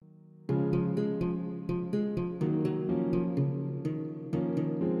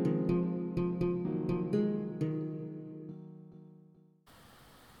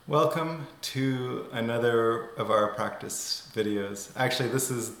Welcome to another of our practice videos. Actually, this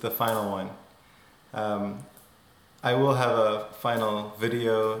is the final one. I will have a final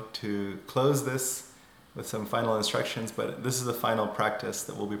video to close this with some final instructions, but this is the final practice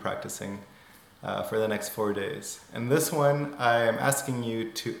that we'll be practicing for the next 4 days. And this one, I am asking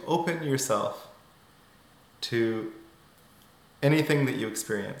you to open yourself to anything that you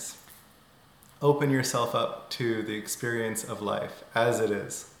experience. Open yourself up to the experience of life as it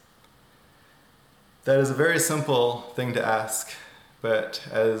is. That is a very simple thing to ask, but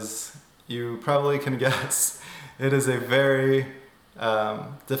as you probably can guess, it is a very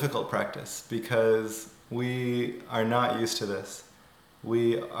difficult practice because we are not used to this.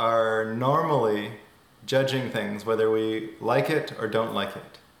 We are normally judging things whether we like it or don't like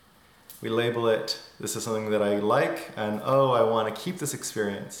it. We label it, this is something that I like, and oh, I want to keep this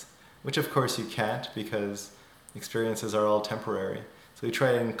experience, which of course you can't because experiences are all temporary. So we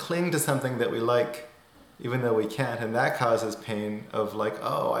try and cling to something that we like even though we can't, and that causes pain of like,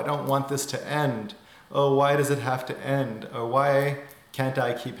 oh, I don't want this to end. Oh, why does it have to end? Or why can't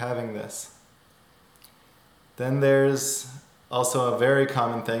I keep having this? Then there's also a very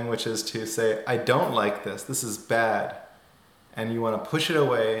common thing, which is to say, I don't like this, this is bad. And you want to push it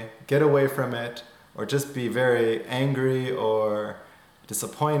away, get away from it, or just be very angry or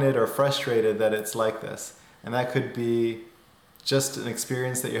disappointed or frustrated that it's like this. And that could be just an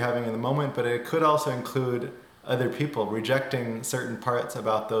experience that you're having in the moment, but it could also include other people, rejecting certain parts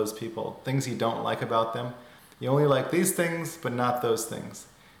about those people, things you don't like about them. You only like these things, but not those things.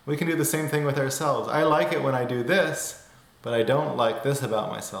 We can do the same thing with ourselves. I like it when I do this, but I don't like this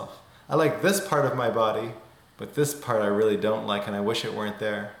about myself. I like this part of my body, but this part I really don't like and I wish it weren't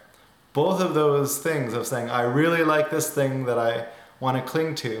there. Both of those things of saying, I really like this thing that I want to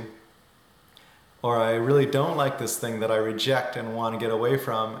cling to, or I really don't like this thing that I reject and want to get away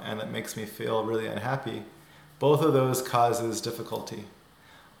from and that makes me feel really unhappy. Both of those causes difficulty.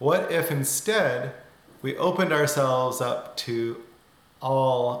 What if instead we opened ourselves up to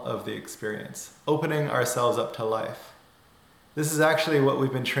all of the experience, opening ourselves up to life? This is actually what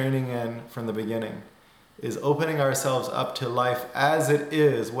we've been training in from the beginning, is opening ourselves up to life as it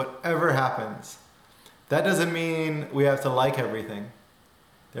is, whatever happens. That doesn't mean we have to like everything.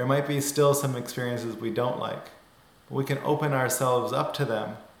 There might be still some experiences we don't like, but we can open ourselves up to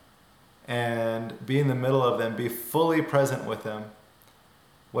them and be in the middle of them, be fully present with them,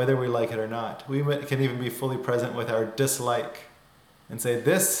 whether we like it or not. We can even be fully present with our dislike and say,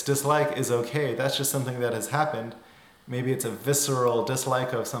 this dislike is okay. That's just something that has happened. Maybe it's a visceral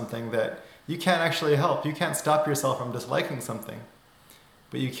dislike of something that you can't actually help. You can't stop yourself from disliking something,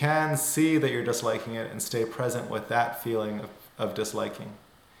 but you can see that you're disliking it and stay present with that feeling of disliking.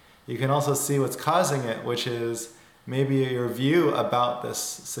 You can also see what's causing it, which is maybe your view about this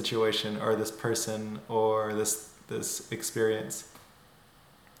situation or this person or this experience.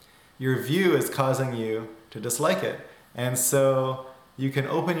 Your view is causing you to dislike it. And so you can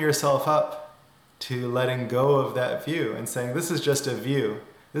open yourself up to letting go of that view and saying, this is just a view.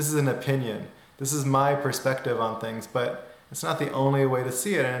 This is an opinion. This is my perspective on things, but it's not the only way to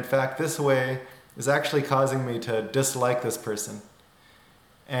see it. And in fact, this way is actually causing me to dislike this person.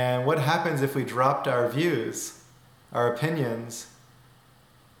 And what happens if we dropped our views, our opinions,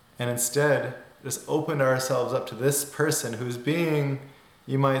 and instead just opened ourselves up to this person who's being,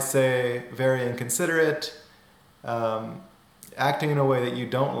 you might say, very inconsiderate, acting in a way that you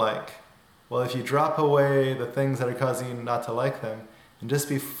don't like? Well, if you drop away the things that are causing you not to like them and just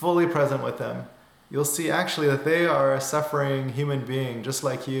be fully present with them, you'll see actually that they are a suffering human being just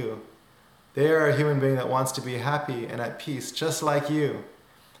like you. They are a human being that wants to be happy and at peace just like you.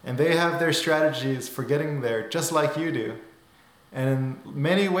 And they have their strategies for getting there just like you do. And in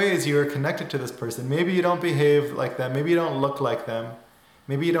many ways you are connected to this person. Maybe you don't behave like them, maybe you don't look like them,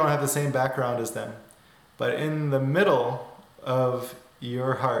 maybe you don't have the same background as them. But in the middle of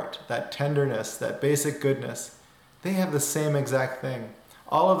your heart, that tenderness, that basic goodness, they have the same exact thing.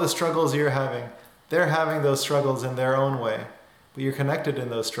 All of the struggles you're having, they're having those struggles in their own way. But you're connected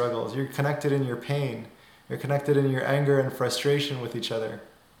in those struggles. You're connected in your pain. You're connected in your anger and frustration with each other.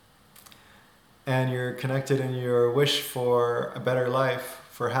 And you're connected in your wish for a better life,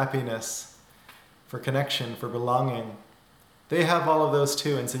 for happiness, for connection, for belonging. They have all of those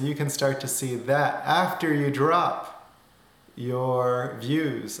too, and so you can start to see that after you drop your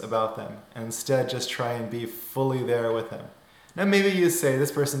views about them, and instead just try and be fully there with them. Now maybe you say,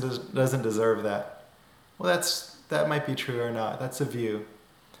 this person doesn't deserve that. Well, that might be true or not. That's a view.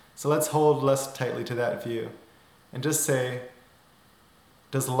 So let's hold less tightly to that view and just say,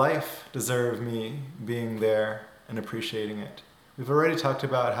 does life deserve me being there and appreciating it? We've already talked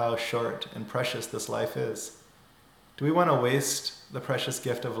about how short and precious this life is. Do we want to waste the precious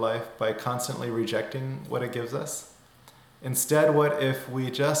gift of life by constantly rejecting what it gives us? Instead, what if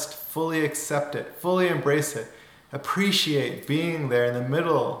we just fully accept it, fully embrace it, appreciate being there in the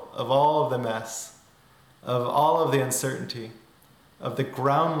middle of all of the mess, of all of the uncertainty, of the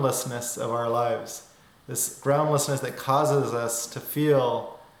groundlessness of our lives, this groundlessness that causes us to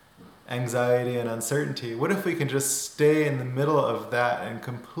feel anxiety and uncertainty? What if we can just stay in the middle of that and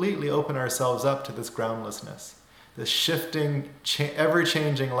completely open ourselves up to this groundlessness, this shifting,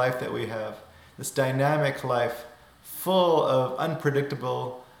 ever-changing life that we have, this dynamic life full of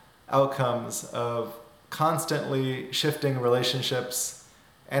unpredictable outcomes, of constantly shifting relationships,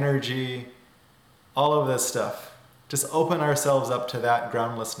 energy, all of this stuff. Just open ourselves up to that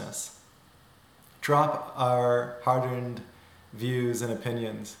groundlessness. Drop our hardened views and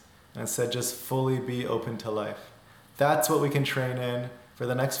opinions, and instead just fully be open to life. That's what we can train in for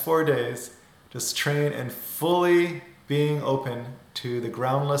the next 4 days. Just train in fully being open to the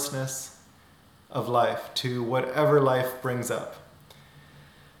groundlessness of life, to whatever life brings up.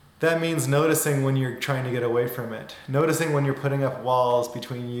 That means noticing when you're trying to get away from it, noticing when you're putting up walls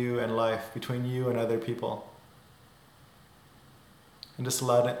between you and life, between you and other people, and just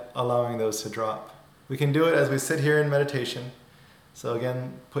allowing those to drop. We can do it as we sit here in meditation. So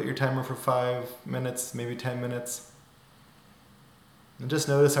again, put your timer for 5 minutes, maybe 10 minutes, and just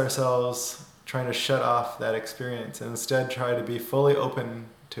notice ourselves trying to shut off that experience and instead try to be fully open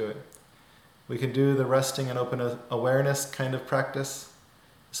to it. We can do the resting and open awareness kind of practice,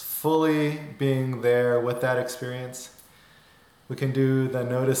 just fully being there with that experience. We can do the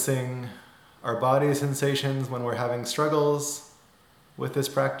noticing our body sensations when we're having struggles with this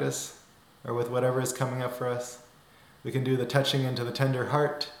practice or with whatever is coming up for us. We can do the touching into the tender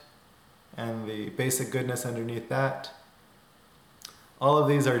heart and the basic goodness underneath that. All of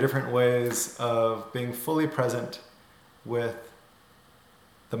these are different ways of being fully present with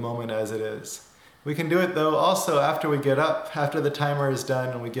the moment as it is. We can do it though also after we get up, after the timer is done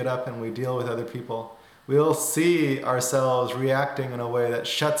and we get up and we deal with other people. We'll see ourselves reacting in a way that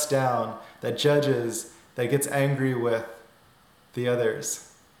shuts down, that judges, that gets angry with the others,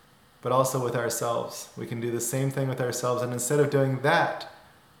 but also with ourselves. We can do the same thing with ourselves, and instead of doing that,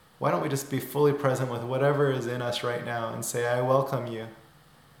 why don't we just be fully present with whatever is in us right now and say, I welcome you.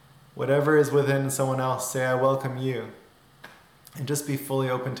 Whatever is within someone else, say, I welcome you. And just be fully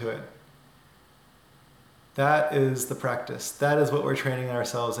open to it. That is the practice. That is what we're training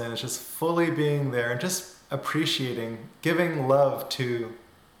ourselves in. It's just fully being there and just appreciating, giving love to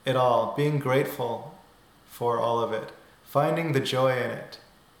it all, being grateful for all of it, finding the joy in it.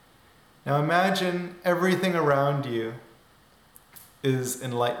 Now imagine everything around you is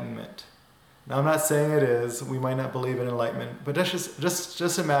enlightenment. Now I'm not saying it is, we might not believe in enlightenment, but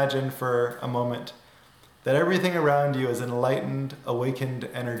just imagine for a moment that everything around you is enlightened, awakened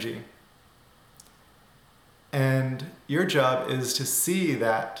energy. And your job is to see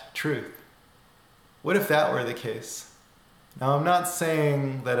that truth. What if that were the case? Now I'm not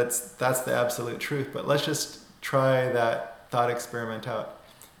saying that that's the absolute truth, but let's just try that thought experiment out.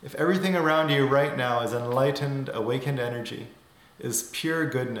 If everything around you right now is enlightened, awakened energy, is pure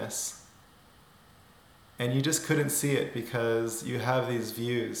goodness, and you just couldn't see it because you have these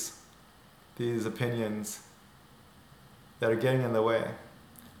views, these opinions that are getting in the way.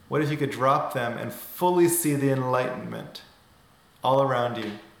 What if you could drop them and fully see the enlightenment all around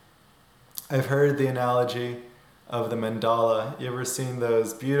you? I've heard the analogy of the mandala. You ever seen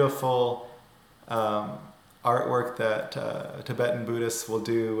those beautiful artwork that Tibetan Buddhists will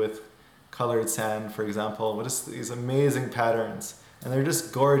do with colored sand, for example? Just these amazing patterns, and they're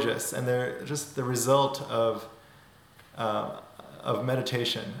just gorgeous, and they're just the result of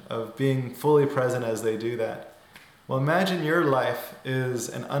meditation, of being fully present as they do that. Well, imagine your life is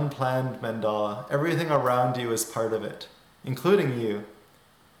an unplanned mandala. Everything around you is part of it, including you.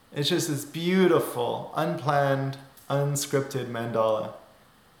 It's just this beautiful, unplanned, unscripted mandala.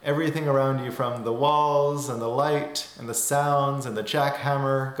 Everything around you, from the walls and the light and the sounds and the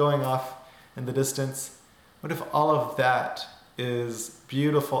jackhammer going off in the distance. What if all of that is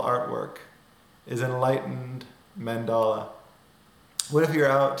beautiful artwork, is enlightened mandala? What if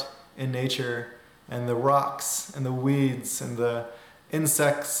you're out in nature and the rocks and the weeds and the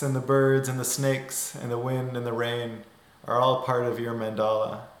insects and the birds and the snakes and the wind and the rain are all part of your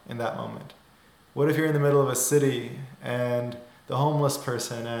mandala in that moment? What if you're in the middle of a city and the homeless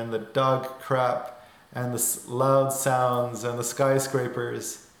person and the dog crap and the loud sounds and the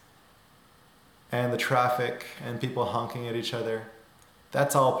skyscrapers and the traffic and people honking at each other?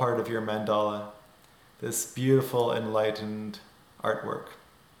 That's all part of your mandala, this beautiful enlightened artwork.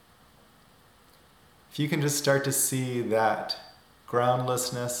 If you can just start to see that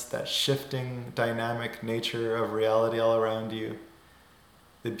groundlessness, that shifting, dynamic nature of reality all around you,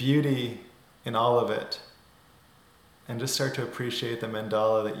 the beauty in all of it, and just start to appreciate the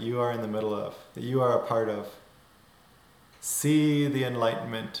mandala that you are in the middle of, that you are a part of. See the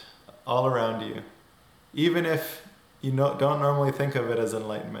enlightenment all around you, even if you don't normally think of it as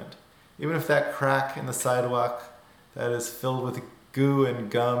enlightenment. Even if that crack in the sidewalk that is filled with goo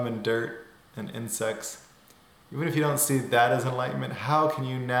and gum and dirt and insects, even if you don't see that as enlightenment, how can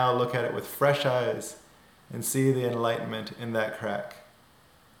you now look at it with fresh eyes and see the enlightenment in that crack,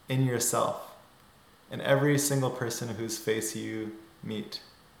 in yourself, in every single person whose face you meet?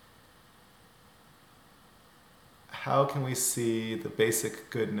 How can we see the basic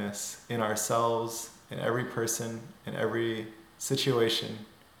goodness in ourselves, in every person, in every situation,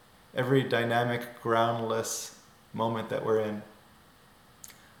 every dynamic, groundless moment that we're in?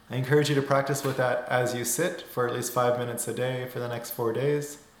 I encourage you to practice with that as you sit for at least 5 minutes a day for the next 4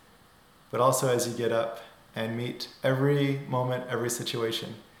 days, but also as you get up and meet every moment, every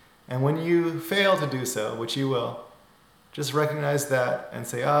situation. And when you fail to do so, which you will, just recognize that and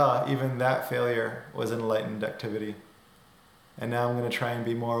say, even that failure was an enlightened activity. And now I'm going to try and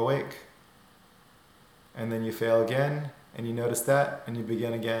be more awake. And then you fail again, and you notice that, and you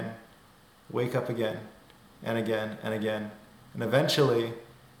begin again. Wake up again, and again, and again. And eventually,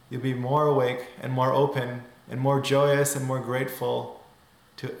 you'll be more awake and more open and more joyous and more grateful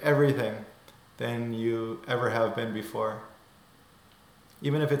to everything than you ever have been before.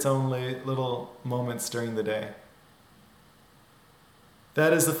 Even if it's only little moments during the day.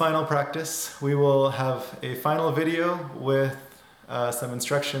 That is the final practice. We will have a final video with some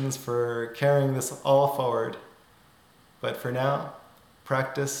instructions for carrying this all forward. But for now,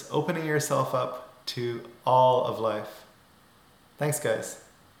 practice opening yourself up to all of life. Thanks, guys.